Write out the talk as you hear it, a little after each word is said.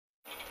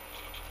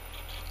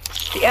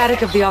The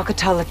attic of the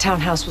Al-Qatala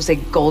townhouse was a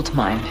gold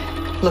mine.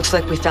 Looks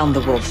like we found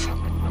the wolf.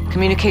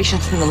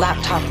 Communications from the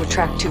laptop were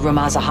tracked to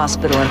Ramaza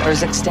Hospital in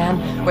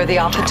Urzikstan, where the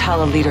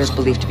Al-Qatala leader is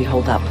believed to be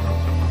holed up.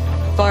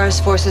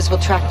 Farah's forces will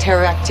track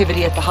terror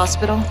activity at the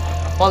hospital,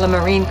 while a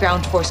Marine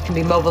ground force can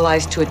be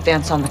mobilized to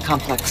advance on the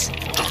complex.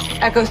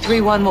 Echo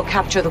 3-1 will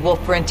capture the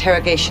wolf for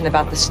interrogation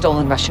about the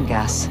stolen Russian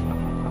gas.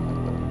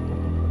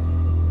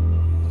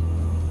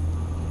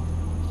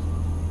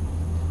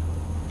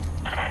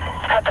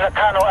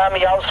 كانوا قام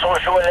يوصلوا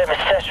جوا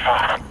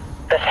المستشفى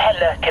بس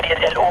هلا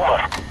كبير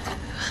الأمور.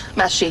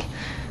 ماشي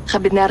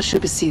خبي نعرف شو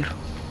بيصير.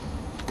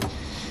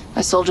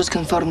 My soldiers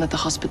confirm that the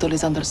hospital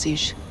is under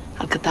siege.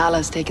 Al-Qatala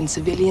has taken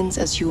civilians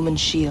as human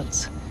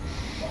shields.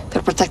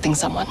 They're protecting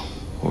someone.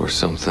 Or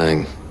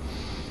something.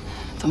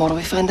 Tomorrow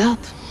we find out.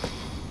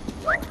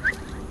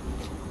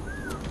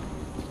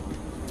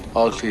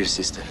 All clear,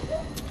 sister.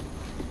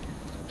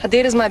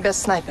 Hadir is my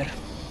best sniper.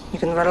 You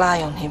can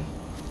rely on him.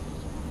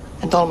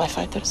 And all my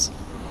fighters.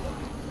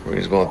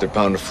 Marines want their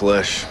pound of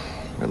flesh.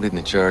 They're leading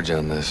the charge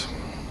on this.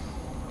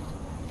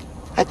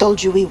 I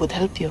told you we would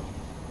help you.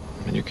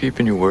 And you're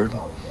keeping your word?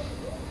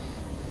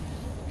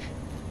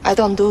 I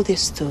don't do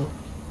this to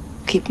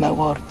keep my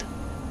word.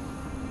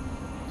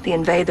 The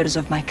invaders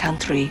of my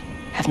country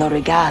have no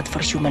regard for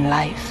human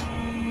life.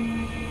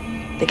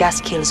 The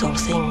gas kills all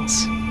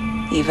things,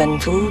 even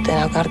food and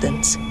our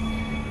gardens.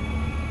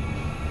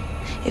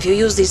 If you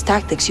use these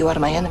tactics, you are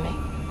my enemy.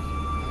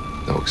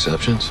 No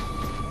exceptions?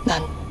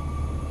 None.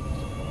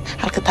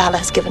 Al-Qatala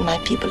has given my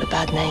people a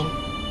bad name,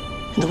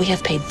 and we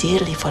have paid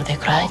dearly for their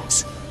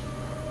crimes.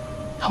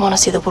 I want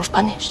to see the wolf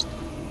punished.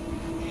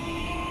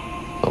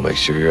 I'll make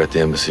sure you're at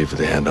the embassy for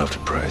the handoff to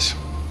Price.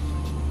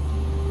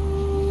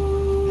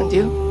 And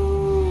you?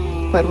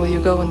 Where will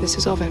you go when this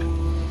is over?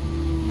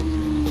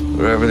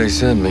 Wherever they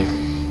send me.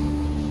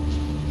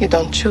 You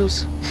don't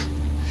choose.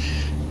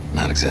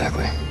 Not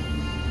exactly.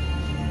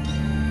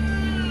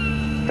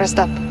 Rest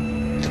up.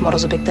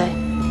 Tomorrow's a big day.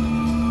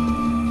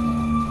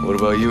 What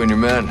about you and your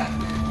men?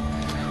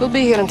 We'll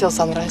be here until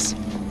sunrise.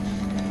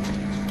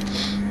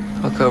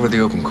 I'll cover the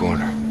open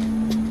corner.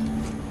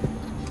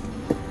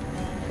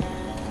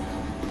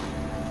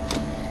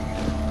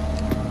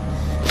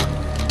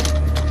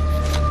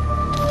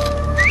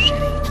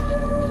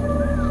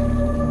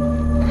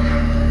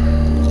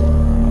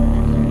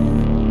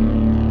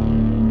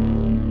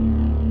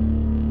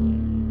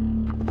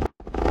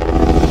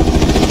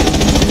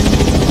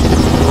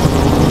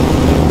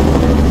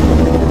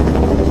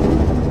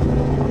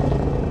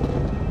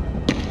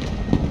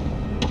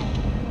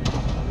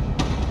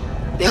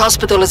 The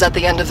hospital is at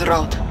the end of the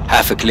road.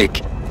 Half a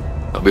click.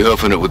 I'll be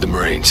hoofing it with the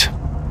Marines.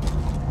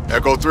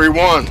 Echo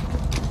 3-1.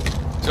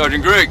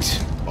 Sergeant Griggs.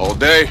 All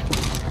day.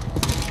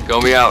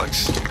 Call me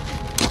Alex.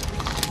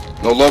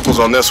 No locals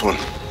on this one.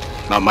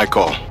 Not my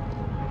call.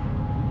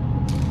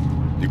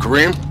 You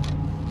Kareem?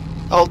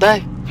 All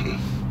day.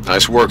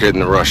 Nice work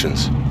hitting the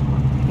Russians.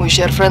 We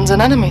share friends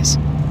and enemies.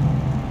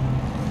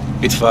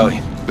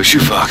 Itfali.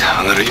 Bashufak,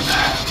 Alarib.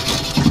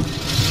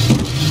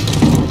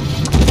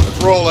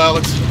 Let's roll,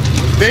 Alex.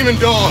 Damon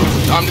Dog,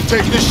 time to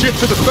take this shit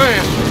to the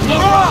fan.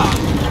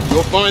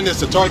 You'll find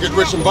this a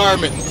target-rich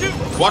environment.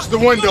 Watch the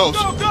windows.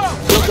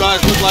 Good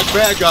guys look like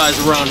bad guys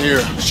around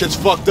here. Shit's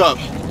fucked up.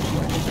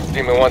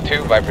 Demon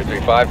 1-2, Viper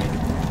 3-5.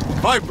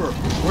 Viper,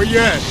 where you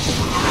at?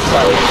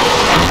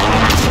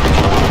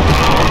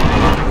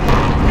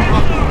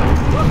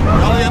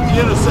 Rally at the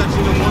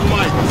intersection in one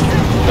mic.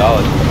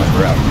 Solid,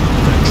 Viper out.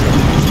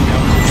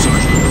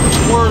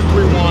 Word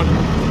 3-1.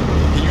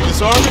 Can you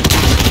disarm it?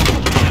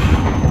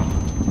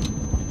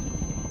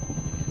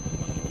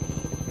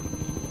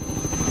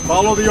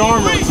 Follow the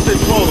armor and stay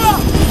close.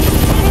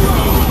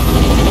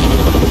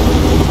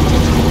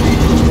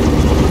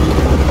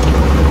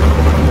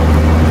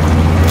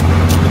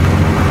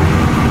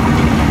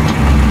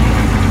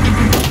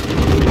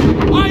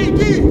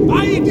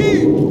 IED!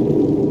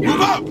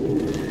 Move up!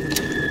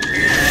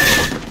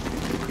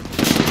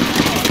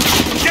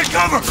 Get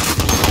cover!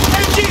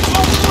 MG's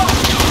on the front!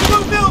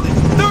 Blue building!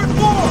 3rd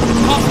floor!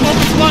 I'll smoke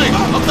the flank!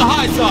 Up the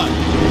high side!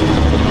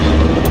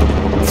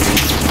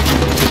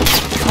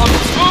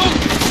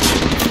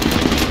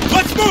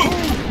 Let's move!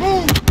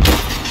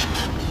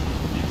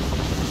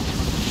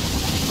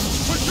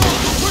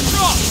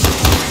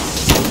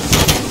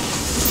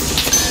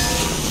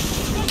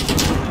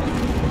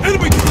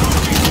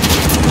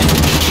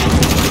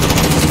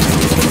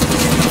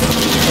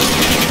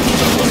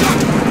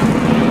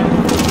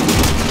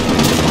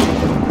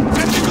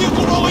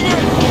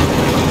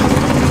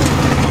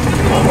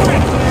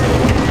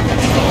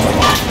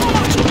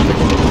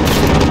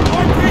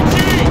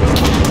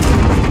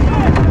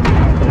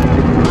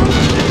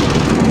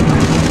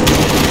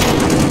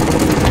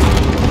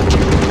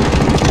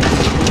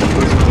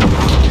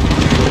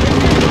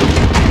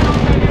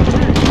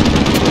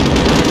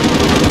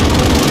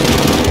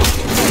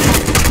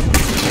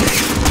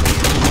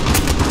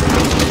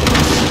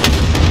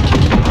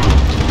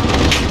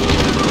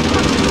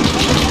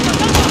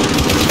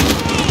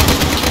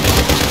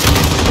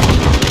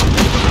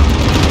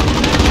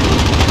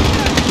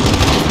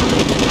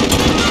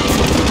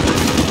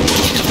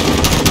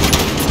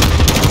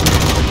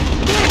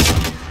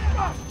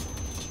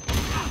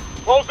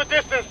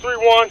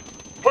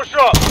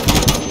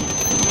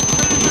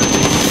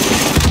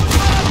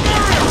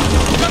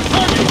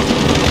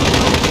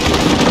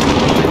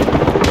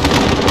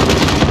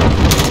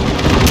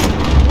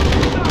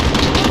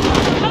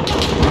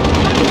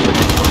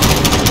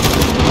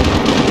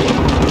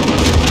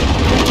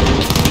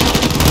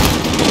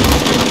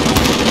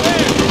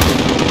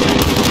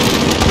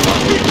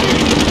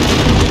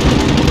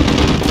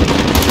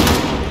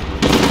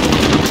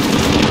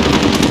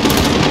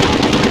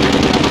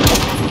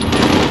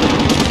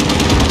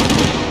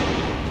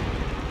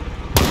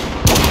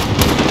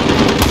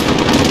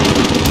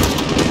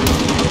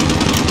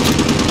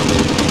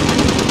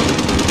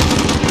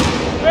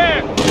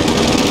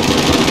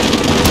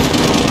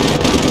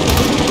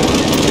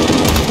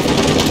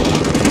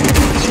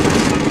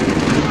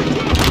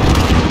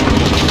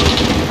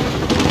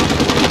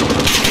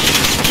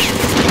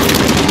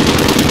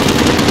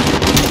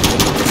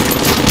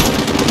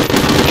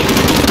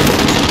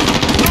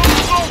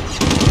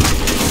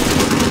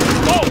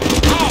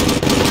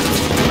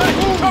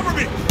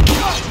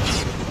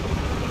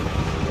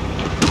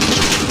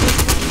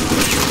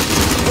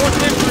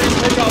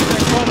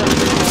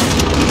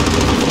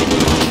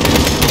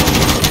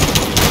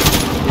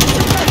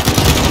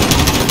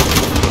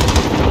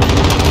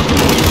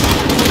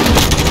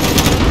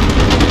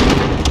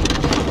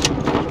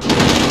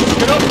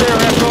 up there,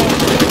 Echo.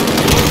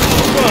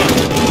 Run.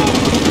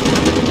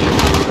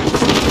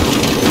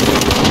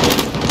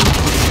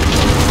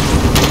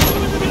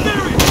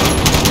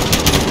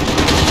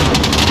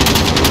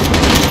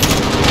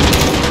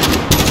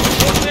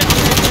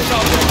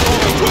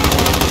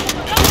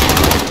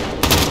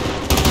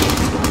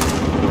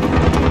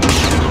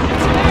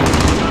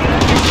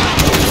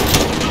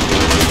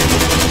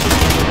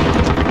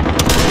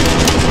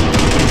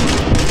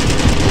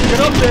 Get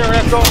up there,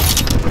 Echo.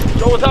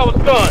 Show us how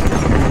it's done.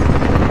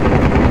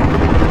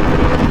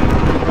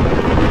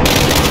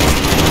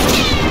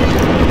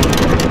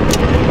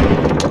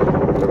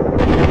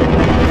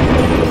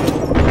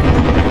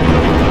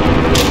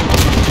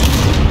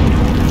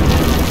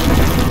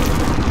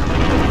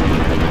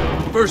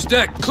 First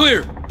deck,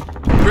 clear.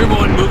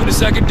 3-1, moving to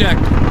second deck.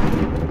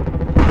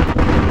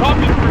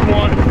 Copy,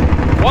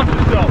 3-1. Watch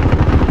yourself.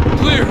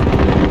 Clear.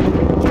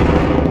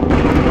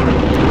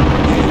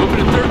 Moving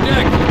to third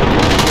deck.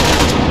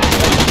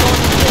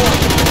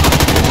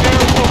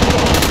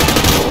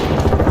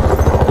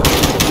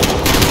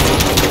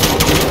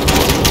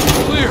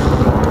 Clear.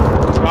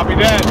 Copy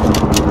that.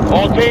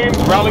 All teams,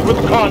 rally with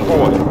the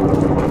convoy.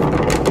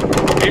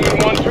 Demon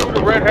 1-2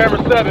 to Red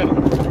Hammer 7.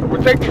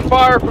 We're taking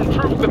fire from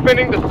troops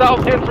defending the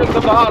south entrance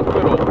of the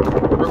hospital.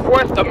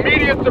 Request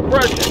immediate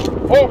suppression.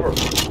 Over.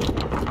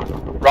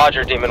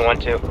 Roger, Demon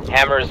 1-2.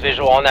 Hammer is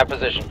visual on that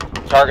position.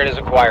 Target is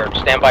acquired.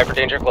 Stand by for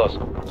danger close.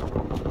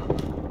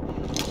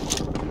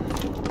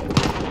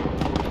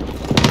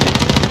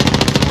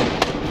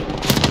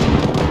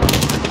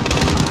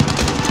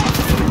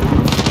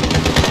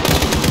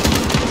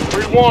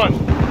 One.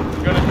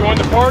 You gonna join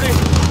the party?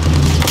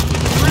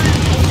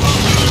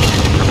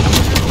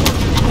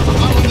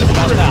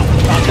 Stop out.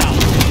 Stop out.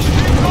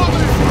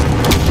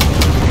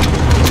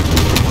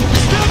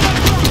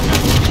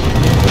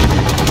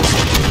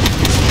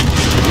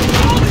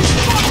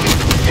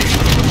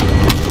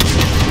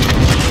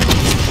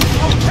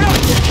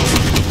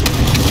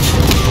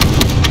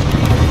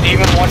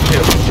 Demon 1-2.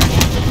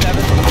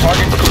 7,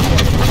 target.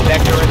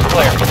 Vector is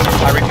clear.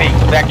 I repeat,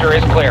 vector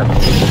is clear.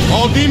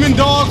 All Demon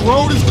Dog,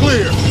 road is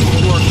clear.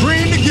 You are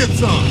green to get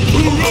some.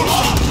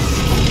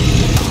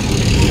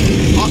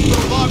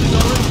 Hospital lobbies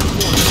are ready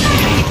for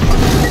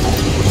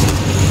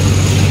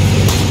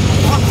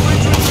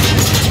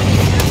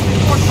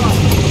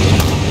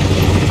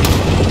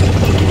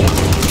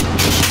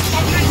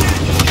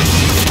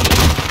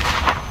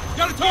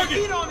Got a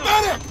target!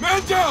 Medic!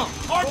 Man down!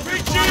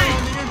 RPG!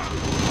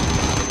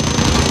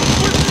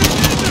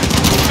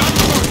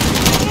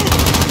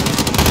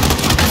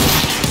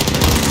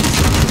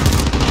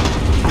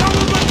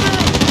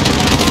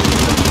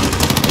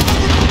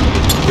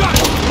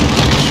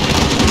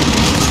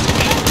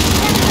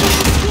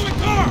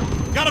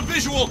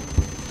 Visual!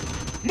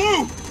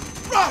 Move!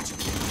 Roger!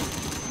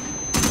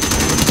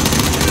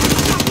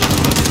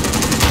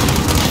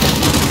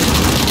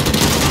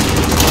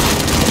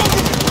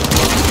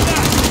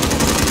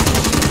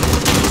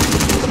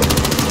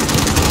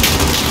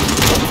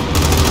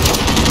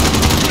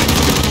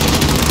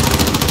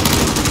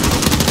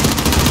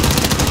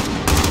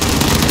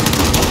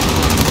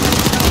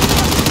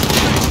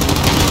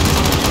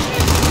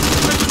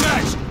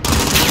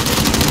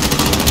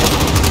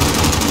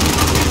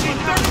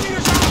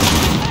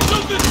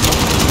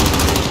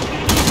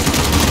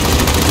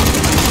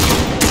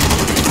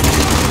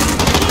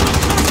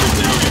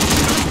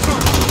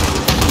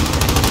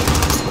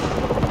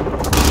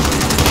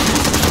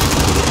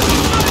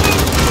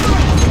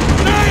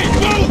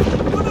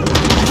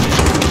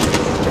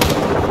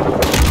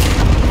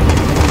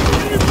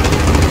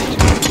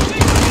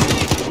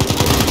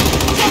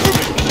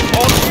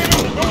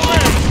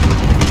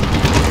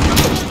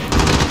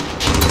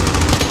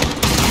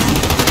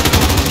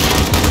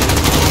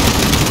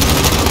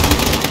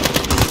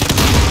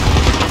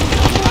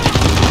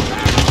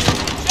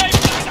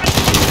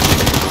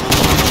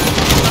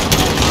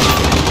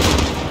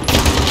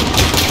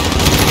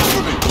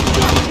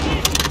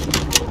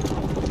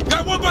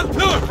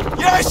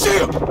 I see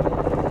him!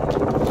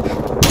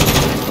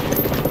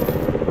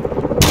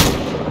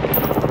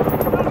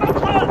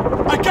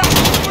 I got him!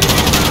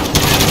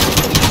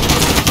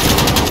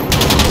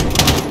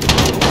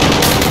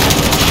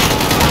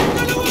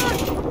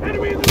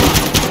 Enemy in the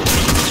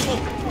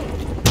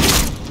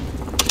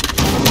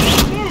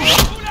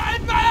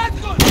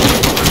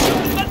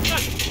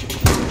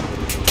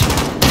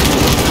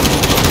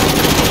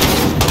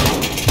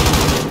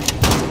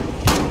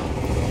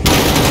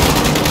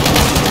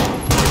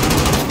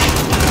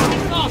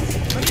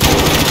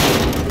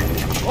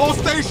All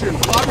stations,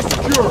 lobby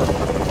secure.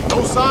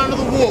 No sign of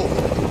the wolf.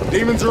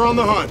 Demons are on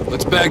the hunt.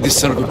 Let's bag this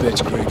son of a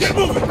bitch, Griggs. Get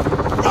moving!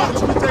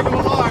 Roger, we take him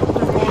alive,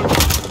 everyone.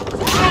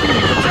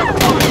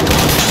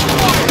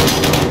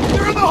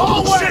 They're in the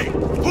hallway!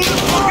 Who the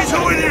fuck is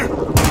who in here?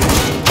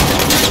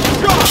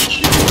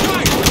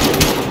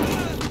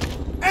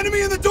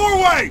 Enemy in the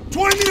doorway!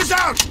 20 meters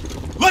out!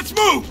 Let's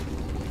move!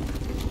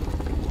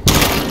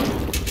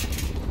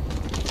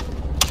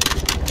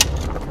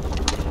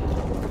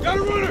 Got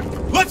a runner!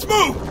 Let's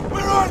move!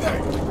 Where are they?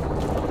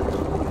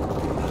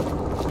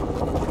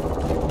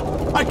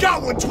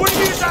 got one 20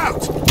 meters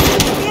out!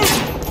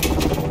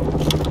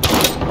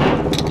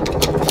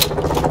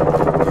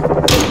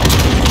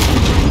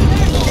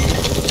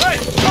 Hey,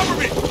 cover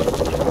me!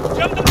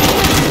 Jump the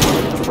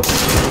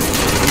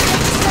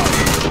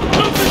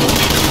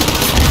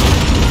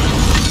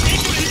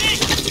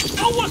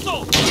no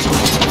whistle!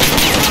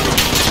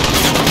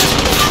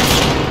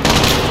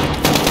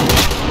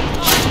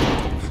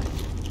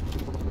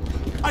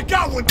 I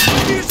got one!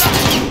 20 meters out!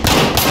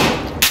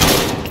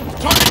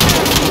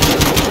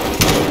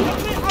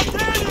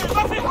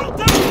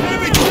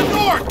 Enemy to the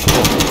north!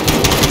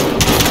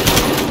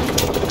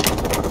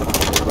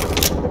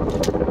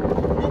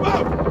 Move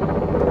out!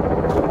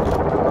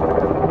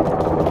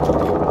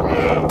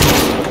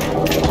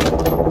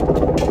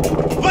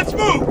 Let's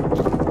move!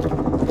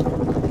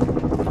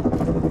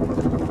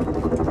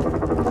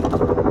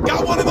 Got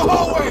one in the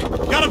hallway!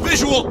 Got a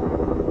visual!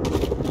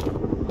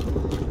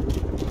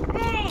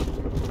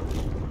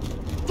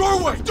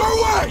 Doorway!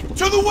 Doorway!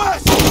 To the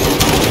west!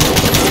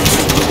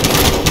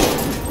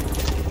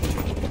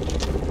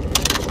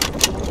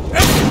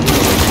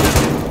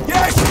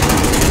 Yes!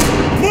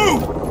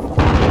 Move!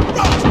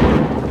 Run!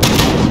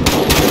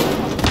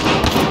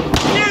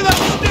 Near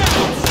those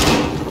stairs!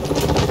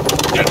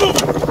 Get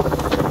moving!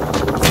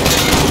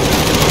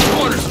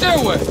 Corner,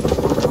 stairway!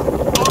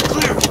 All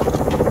clear!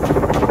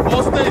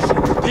 All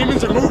stations.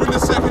 Demons are moving to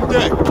second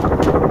deck.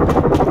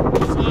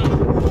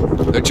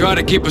 They're trying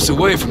to keep us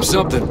away from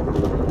something.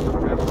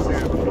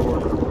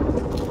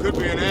 Could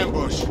be an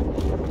ambush.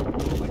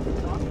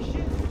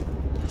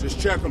 Just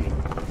check them.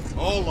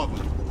 All of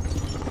them.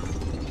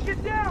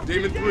 Get down!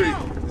 Demon 3,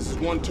 this is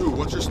 1-2.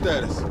 What's your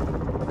status?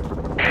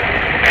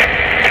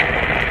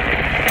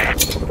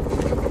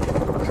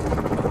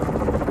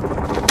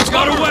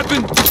 Got a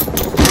weapon!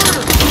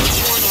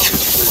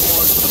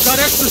 Got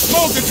extra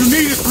smoke if you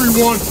need it,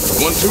 3-1.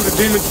 1-2 to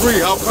Demon 3,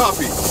 how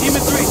copy?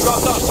 Demon 3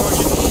 dropped off,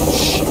 Sergeant.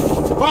 Shh!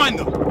 Find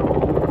them!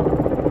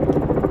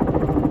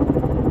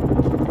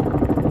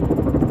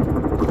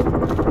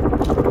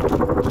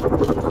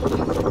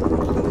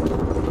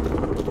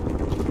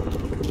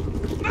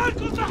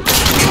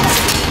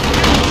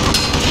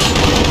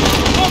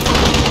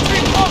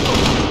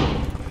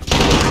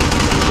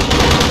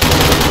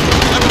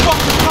 That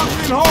fucker's coming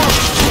in hard!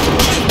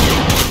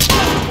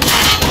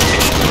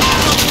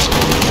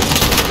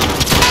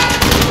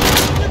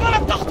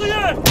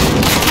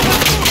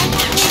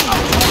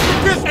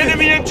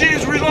 Enemy MG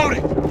is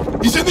reloading!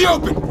 He's in the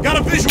open! Got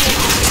a visual!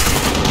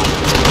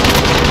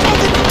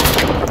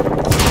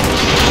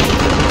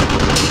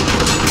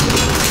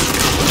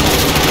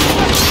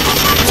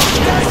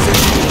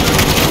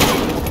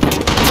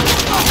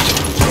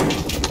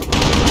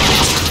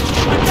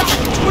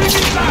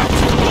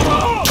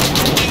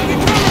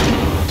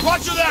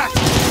 Roger that!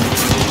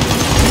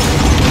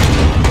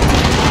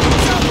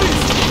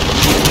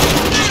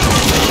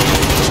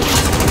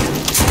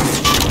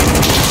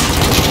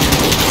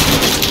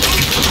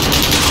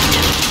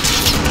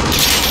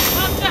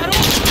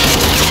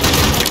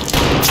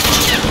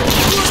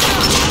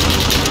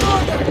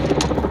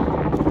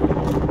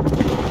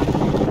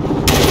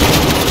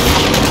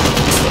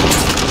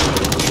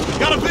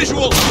 Got a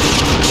visual!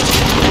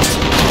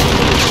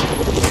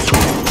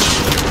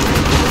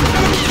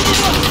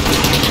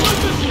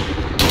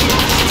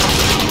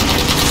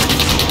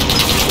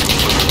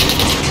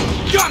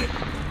 Got it!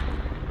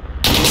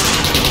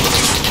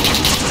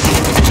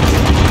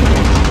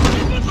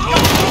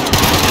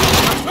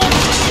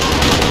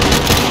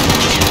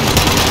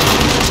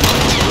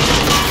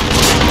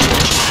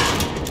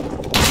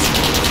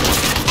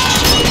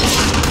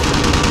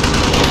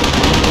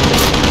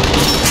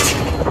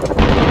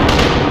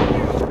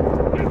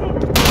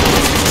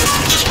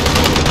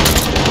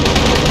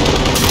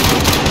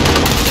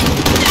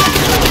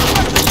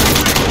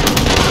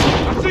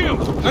 I see him!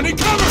 I need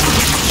cover!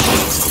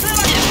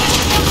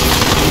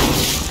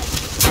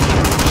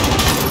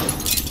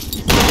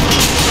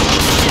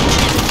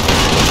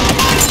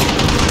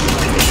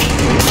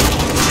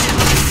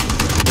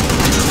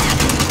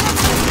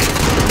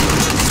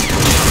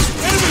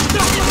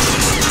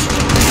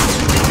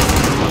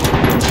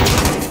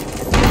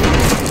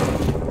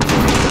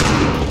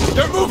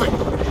 They're moving!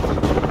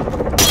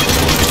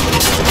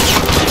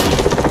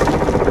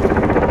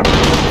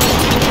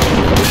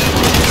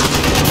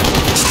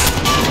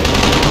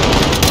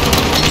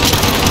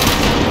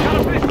 Got a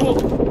visual!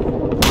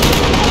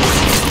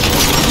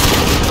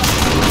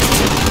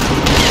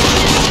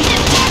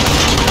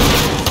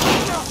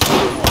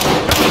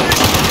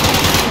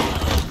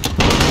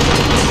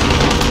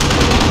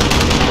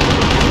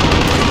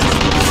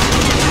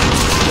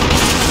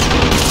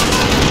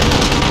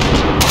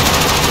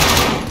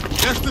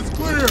 Yes, it's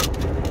clear!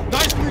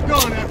 Nicely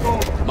done, Echo!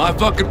 My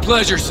fucking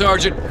pleasure,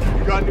 Sergeant.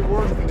 You got any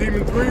word from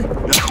Demon 3? No.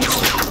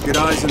 Get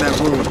eyes in that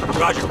room.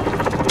 Roger.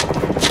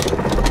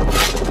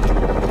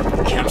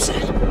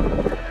 Campsite.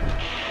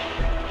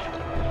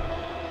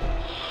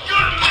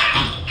 Your men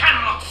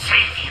cannot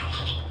save you.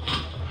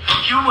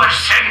 You were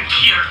sent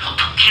here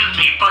to kill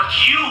me, but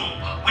you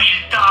will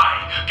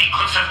die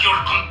because of your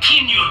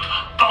continued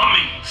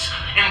bombings.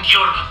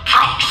 your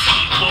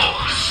proxy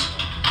wars.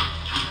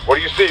 What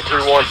do you see,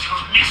 3-1? As your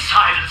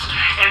missiles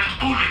and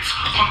bullets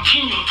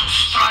continue to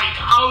strike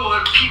our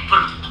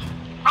people,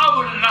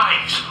 our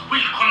knives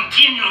will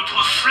continue to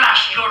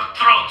slash your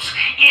throats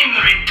in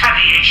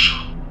retaliation.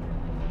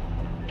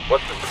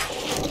 What's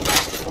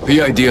the...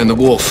 PID on the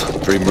Wolf.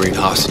 3 Marine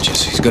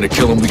hostages. He's gonna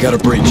kill him. We got a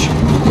breach.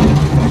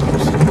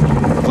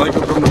 Flank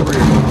him from the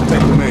rear.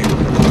 Take the main.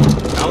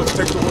 Alex,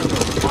 take the window.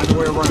 Find a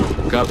way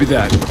around. Copy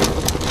that.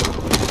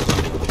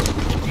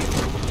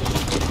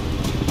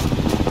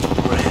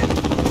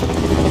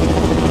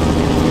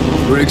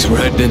 Briggs, we're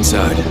heading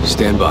inside.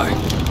 Stand by.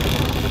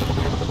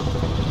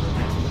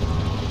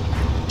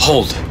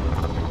 Hold.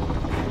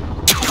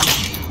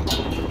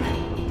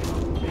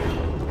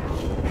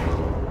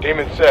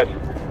 Demon said,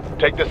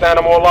 take this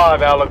animal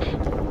alive, Alex.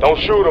 Don't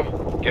shoot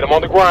him. Get him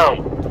on the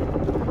ground.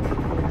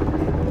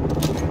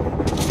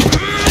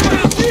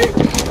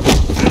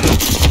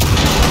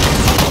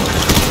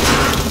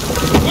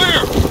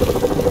 Clear!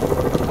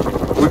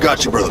 We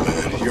got you, brother,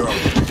 man. You're all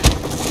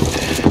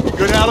right. You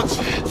good, Alex?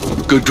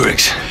 Good,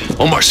 Griggs.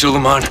 Omar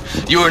Suleiman,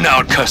 you are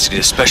now in custody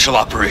of Special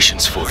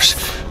Operations Force.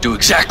 Do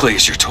exactly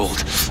as you're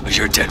told, or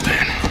you're a dead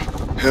man.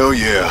 Hell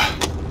yeah.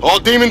 All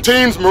Demon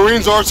teams,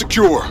 Marines are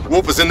secure.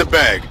 Wolf is in the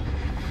bag.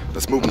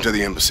 Let's move him to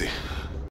the embassy.